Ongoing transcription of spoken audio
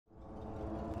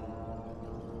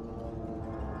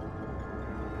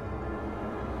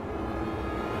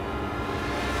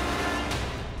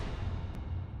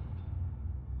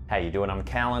How you doing? I'm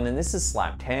Callan and this is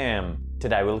Slapped Ham.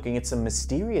 Today we're looking at some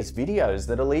mysterious videos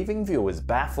that are leaving viewers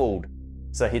baffled.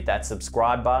 So hit that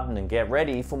subscribe button and get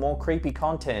ready for more creepy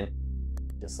content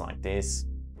just like this.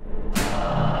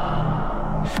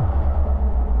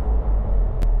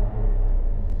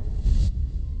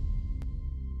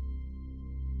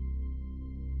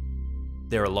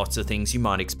 There are lots of things you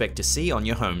might expect to see on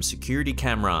your home security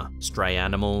camera. Stray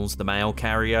animals, the mail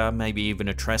carrier, maybe even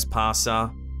a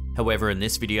trespasser. However, in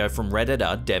this video from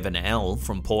Redditor Devon L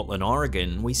from Portland,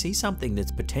 Oregon, we see something that's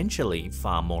potentially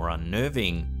far more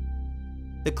unnerving.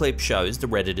 The clip shows the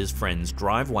Redditor's friend's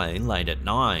driveway late at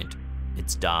night.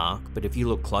 It's dark, but if you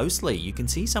look closely, you can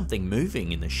see something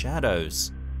moving in the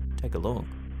shadows. Take a look.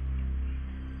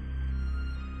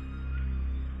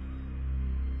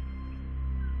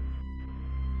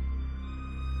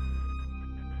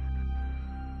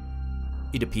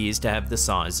 It appears to have the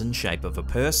size and shape of a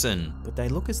person, but they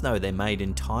look as though they're made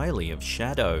entirely of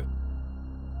shadow.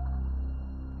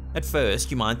 At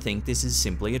first, you might think this is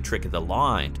simply a trick of the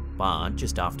light, but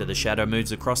just after the shadow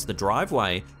moves across the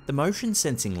driveway, the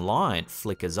motion-sensing light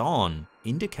flickers on,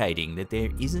 indicating that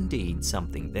there is indeed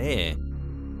something there.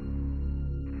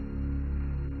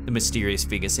 The mysterious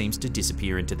figure seems to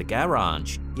disappear into the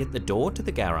garage, yet the door to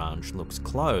the garage looks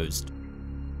closed.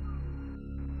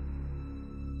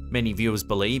 Many viewers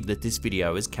believe that this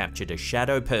video has captured a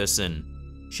shadow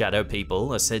person. Shadow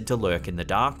people are said to lurk in the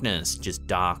darkness, just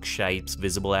dark shapes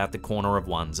visible out the corner of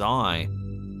one's eye.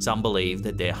 Some believe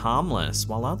that they're harmless,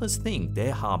 while others think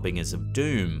they're harbingers of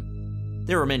doom.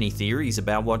 There are many theories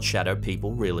about what shadow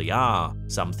people really are.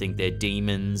 Some think they're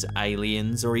demons,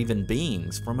 aliens, or even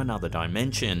beings from another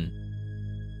dimension.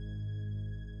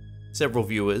 Several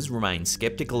viewers remain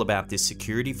skeptical about this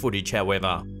security footage,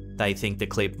 however. They think the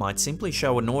clip might simply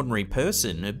show an ordinary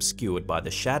person obscured by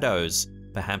the shadows,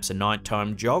 perhaps a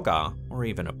nighttime jogger or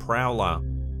even a prowler.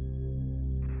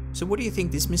 So what do you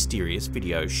think this mysterious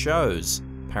video shows?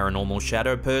 Paranormal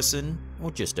shadow person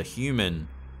or just a human?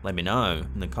 Let me know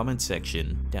in the comment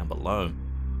section down below.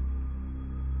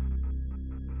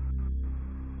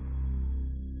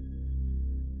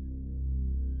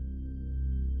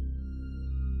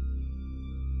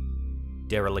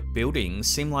 Derelict buildings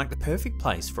seem like the perfect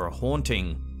place for a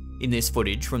haunting. In this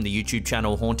footage from the YouTube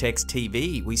channel Hauntex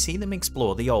TV, we see them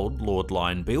explore the old Lord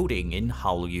Lyon building in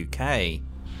Hull, UK.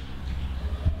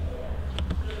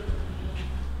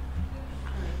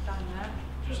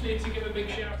 Just need to give a big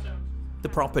shout out. The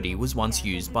property was once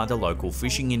used by the local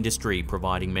fishing industry,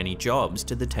 providing many jobs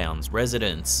to the town's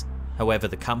residents. However,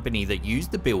 the company that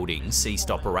used the building ceased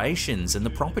operations and the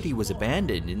property was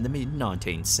abandoned in the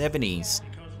mid-1970s.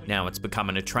 Now it's become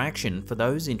an attraction for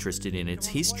those interested in its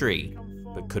history,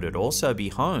 but could it also be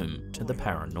home to the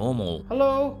paranormal?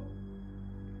 Hello?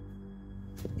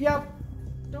 Yep.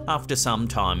 After some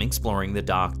time exploring the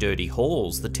dark, dirty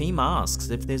halls, the team asks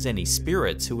if there's any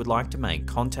spirits who would like to make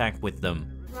contact with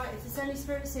them. Right, if there's any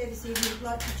spirits here this evening who'd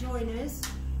like to join us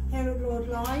here at Lord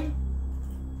Lyon.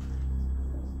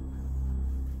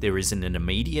 There isn't an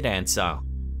immediate answer.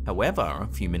 However,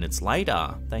 a few minutes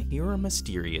later, they hear a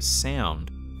mysterious sound.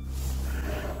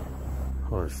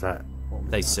 What is that?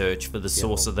 They search for the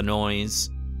source of the noise.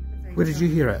 Where did you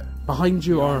hear it? Behind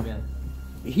you or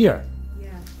here?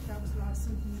 Yeah, that was like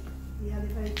something in the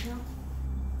elevator.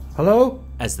 Hello?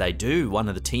 As they do, one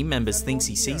of the team members thinks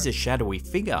he sees a shadowy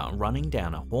figure running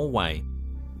down a hallway.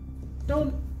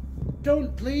 Don't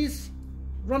please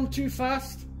run too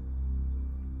fast.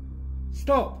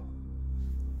 Stop.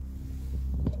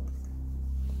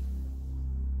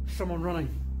 Someone running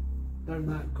down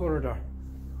that corridor.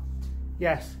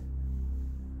 Yes.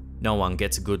 No one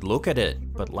gets a good look at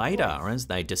it, but later, as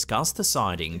they discuss the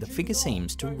sighting, the figure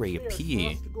seems to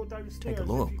reappear. Take a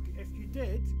look. If you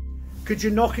did, could you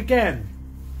knock again?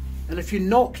 And if you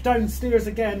knock downstairs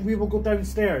again, we will go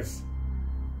downstairs.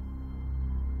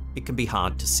 It can be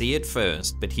hard to see at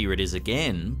first, but here it is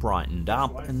again, brightened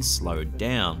up and slowed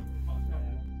down.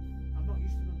 I'm not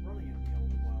used to them running at me all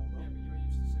the while,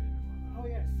 though. Oh,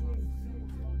 yes.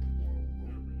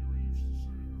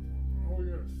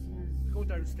 Go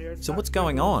downstairs. So what's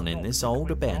going on in this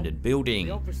old abandoned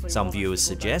building? Some viewers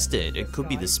suggested it could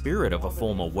be the spirit of a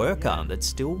former worker that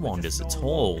still wanders its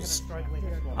halls.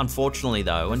 Unfortunately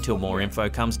though, until more info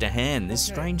comes to hand, this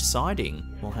strange sighting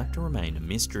will have to remain a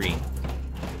mystery.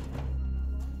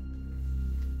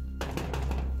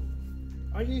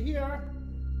 Are you here?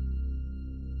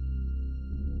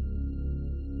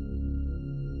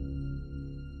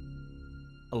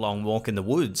 A long walk in the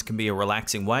woods can be a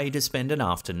relaxing way to spend an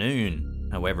afternoon.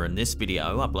 However, in this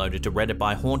video, uploaded to Reddit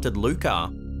by Haunted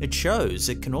Luca, it shows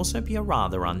it can also be a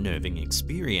rather unnerving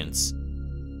experience.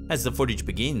 As the footage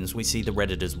begins, we see the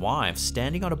Redditor's wife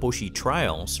standing on a bushy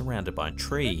trail surrounded by Did I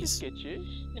trees. just get you?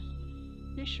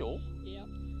 You sure? Yep.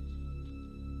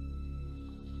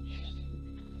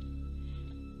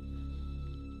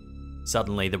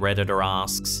 Suddenly, the Redditor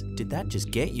asks, "Did that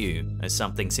just get you?" as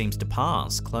something seems to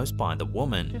pass close by the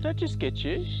woman. Did I just get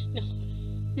you?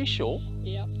 You sure?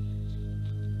 Yep.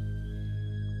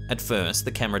 At first,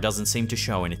 the camera doesn't seem to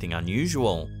show anything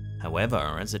unusual.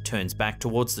 However, as it turns back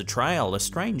towards the trail, a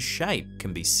strange shape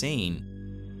can be seen.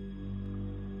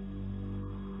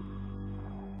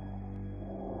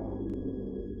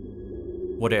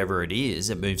 Whatever it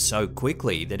is, it moves so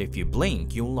quickly that if you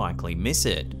blink, you'll likely miss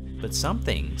it, but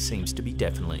something seems to be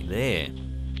definitely there.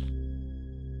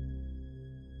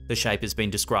 The shape has been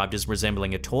described as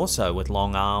resembling a torso with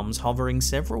long arms hovering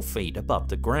several feet above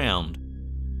the ground.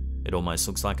 It almost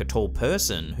looks like a tall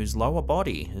person whose lower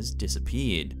body has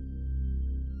disappeared.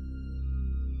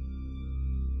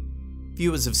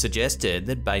 Viewers have suggested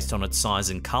that based on its size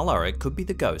and colour, it could be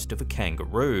the ghost of a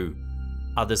kangaroo.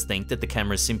 Others think that the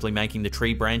camera is simply making the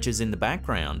tree branches in the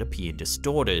background appear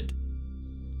distorted.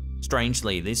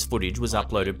 Strangely, this footage was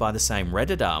uploaded by the same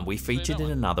Redditor we featured in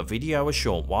another video a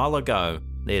short while ago.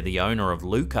 They're the owner of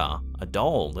Luca, a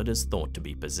doll that is thought to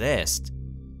be possessed.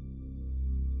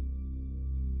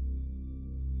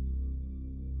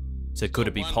 So could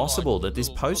it be possible that this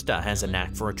poster has a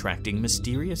knack for attracting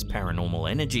mysterious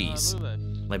paranormal energies?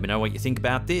 Let me know what you think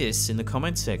about this in the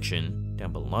comments section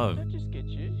down below. Did I just get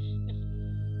you?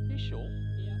 You sure?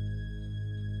 Yep.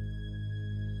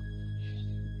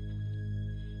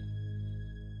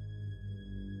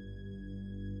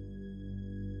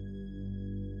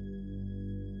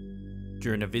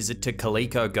 During a visit to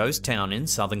Calico Ghost Town in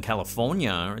Southern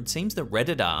California, it seems that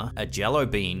Redditor, a jello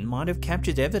bean, might have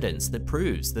captured evidence that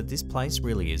proves that this place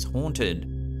really is haunted.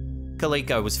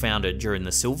 Calico was founded during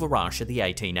the silver rush of the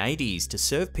 1880s to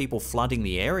serve people flooding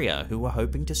the area who were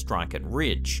hoping to strike it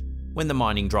rich. When the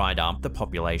mining dried up, the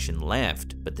population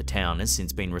left, but the town has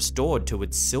since been restored to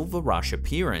its silver rush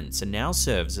appearance and now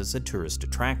serves as a tourist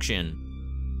attraction.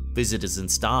 Visitors and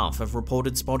staff have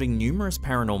reported spotting numerous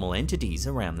paranormal entities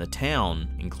around the town,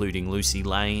 including Lucy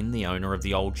Lane, the owner of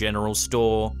the old general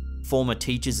store, former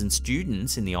teachers and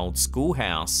students in the old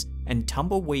schoolhouse, and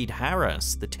Tumbleweed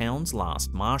Harris, the town's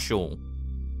last marshal.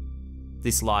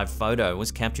 This live photo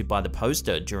was captured by the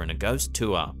poster during a ghost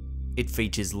tour. It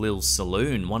features Lil's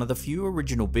Saloon, one of the few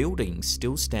original buildings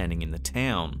still standing in the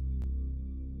town.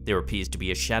 There appears to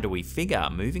be a shadowy figure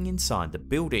moving inside the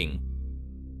building.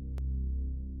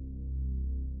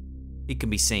 It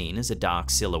can be seen as a dark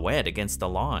silhouette against the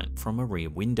light from a rear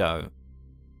window.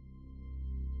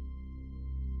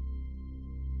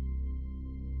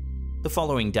 The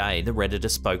following day, the Redditor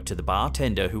spoke to the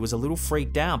bartender, who was a little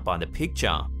freaked out by the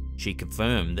picture. She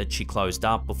confirmed that she closed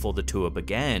up before the tour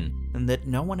began and that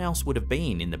no one else would have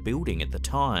been in the building at the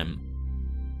time.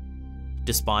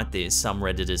 Despite this, some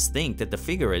Redditors think that the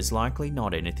figure is likely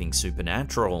not anything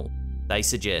supernatural. They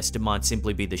suggest it might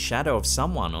simply be the shadow of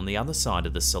someone on the other side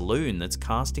of the saloon that's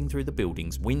casting through the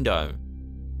building's window.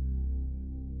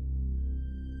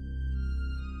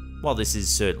 While this is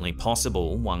certainly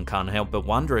possible, one can't help but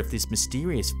wonder if this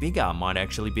mysterious figure might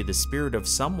actually be the spirit of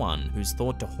someone who's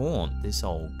thought to haunt this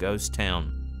old ghost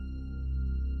town.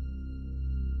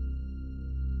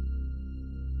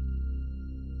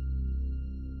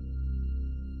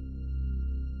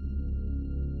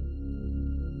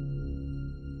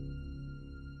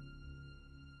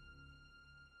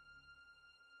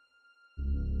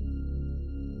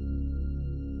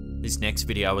 This next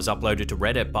video was uploaded to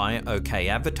Reddit by OK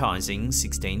Advertising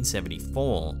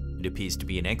 1674. It appears to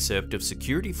be an excerpt of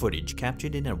security footage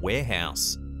captured in a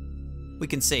warehouse. We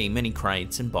can see many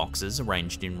crates and boxes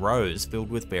arranged in rows filled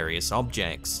with various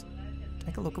objects.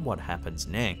 Take a look at what happens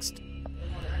next.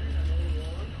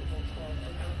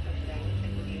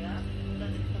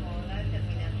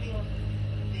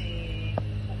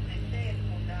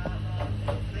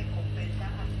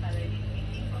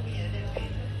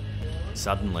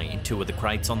 Suddenly, two of the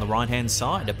crates on the right-hand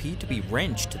side appear to be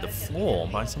wrenched to the floor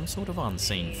by some sort of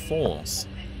unseen force.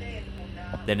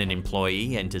 Then an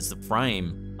employee enters the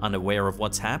frame. Unaware of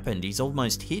what's happened, he's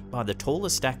almost hit by the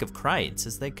tallest stack of crates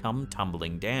as they come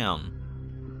tumbling down.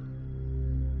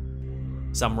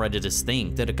 Some Redditors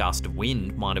think that a gust of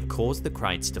wind might have caused the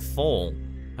crates to fall.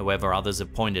 However, others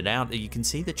have pointed out that you can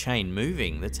see the chain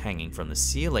moving that's hanging from the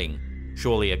ceiling.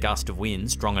 Surely a gust of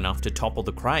wind strong enough to topple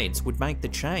the crates would make the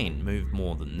chain move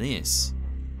more than this.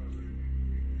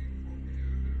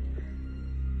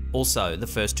 Also, the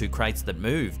first two crates that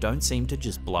move don't seem to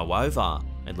just blow over.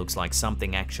 It looks like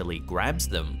something actually grabs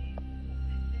them.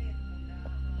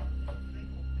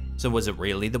 So was it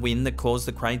really the wind that caused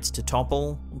the crates to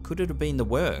topple? Or could it have been the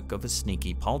work of a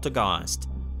sneaky poltergeist?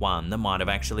 One that might have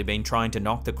actually been trying to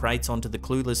knock the crates onto the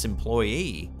clueless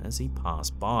employee as he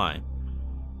passed by.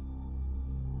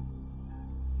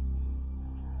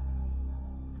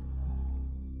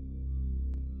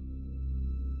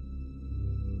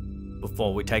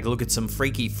 Before we take a look at some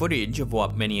freaky footage of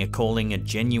what many are calling a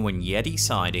genuine Yeti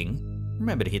sighting,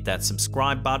 remember to hit that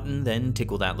subscribe button, then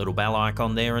tickle that little bell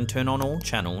icon there and turn on all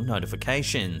channel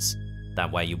notifications.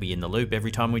 That way you'll be in the loop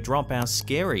every time we drop our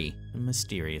scary and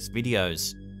mysterious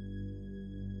videos.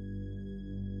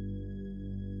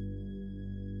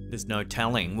 There's no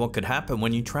telling what could happen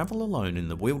when you travel alone in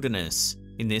the wilderness.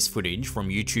 In this footage from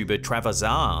YouTuber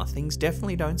Travazar, things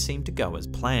definitely don't seem to go as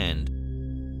planned.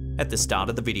 At the start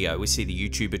of the video, we see the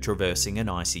YouTuber traversing an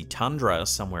icy tundra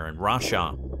somewhere in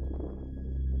Russia.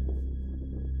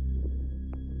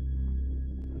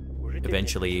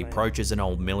 Eventually, he approaches an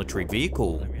old military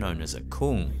vehicle known as a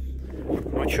Kung.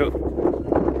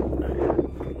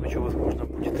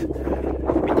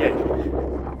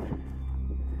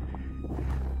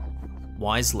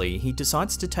 Wisely, he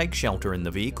decides to take shelter in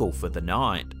the vehicle for the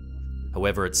night.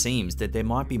 However, it seems that there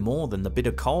might be more than the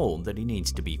bitter cold that he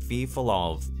needs to be fearful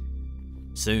of.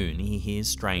 Soon, he hears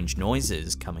strange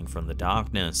noises coming from the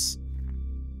darkness.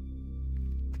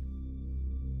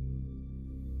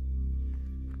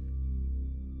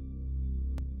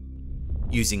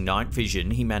 Using night vision,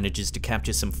 he manages to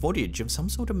capture some footage of some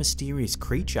sort of mysterious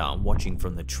creature watching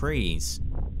from the trees.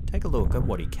 Take a look at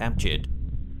what he captured.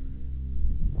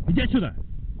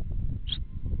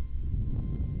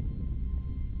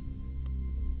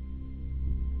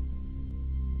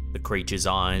 The creature's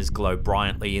eyes glow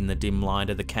brightly in the dim light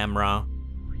of the camera.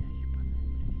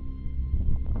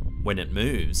 When it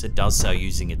moves, it does so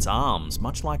using its arms,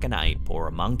 much like an ape or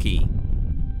a monkey.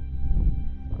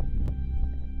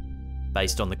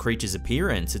 Based on the creature's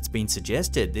appearance, it's been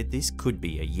suggested that this could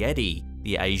be a Yeti,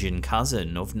 the Asian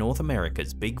cousin of North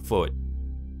America's Bigfoot.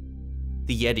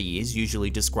 The Yeti is usually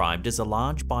described as a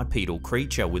large bipedal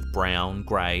creature with brown,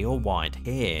 grey or white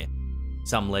hair.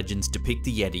 Some legends depict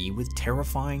the Yeti with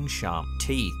terrifying sharp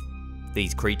teeth.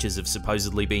 These creatures have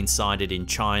supposedly been sighted in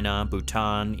China,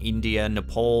 Bhutan, India,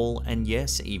 Nepal, and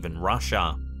yes, even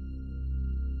Russia.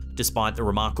 Despite the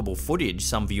remarkable footage,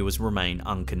 some viewers remain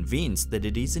unconvinced that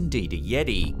it is indeed a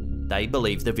Yeti. They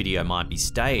believe the video might be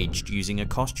staged using a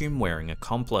costume-wearing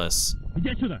accomplice.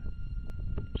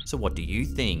 So what do you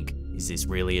think? Is this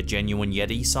really a genuine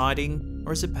Yeti sighting?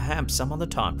 Or is it perhaps some other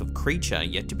type of creature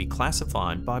yet to be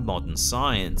classified by modern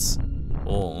science?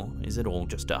 Or is it all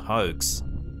just a hoax?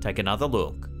 Take another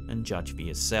look and judge for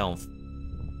yourself.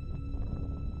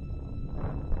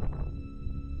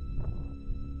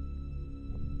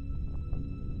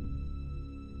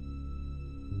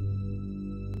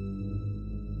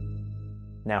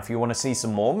 Now, if you want to see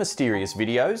some more mysterious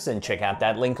videos, then check out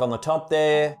that link on the top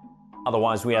there.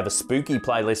 Otherwise, we have a spooky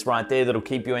playlist right there that'll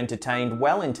keep you entertained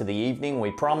well into the evening,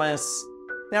 we promise.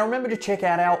 Now remember to check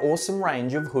out our awesome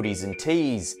range of hoodies and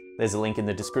tees. There's a link in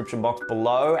the description box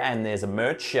below, and there's a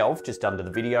merch shelf just under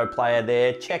the video player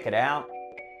there. Check it out.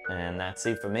 And that's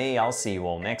it for me. I'll see you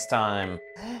all next time.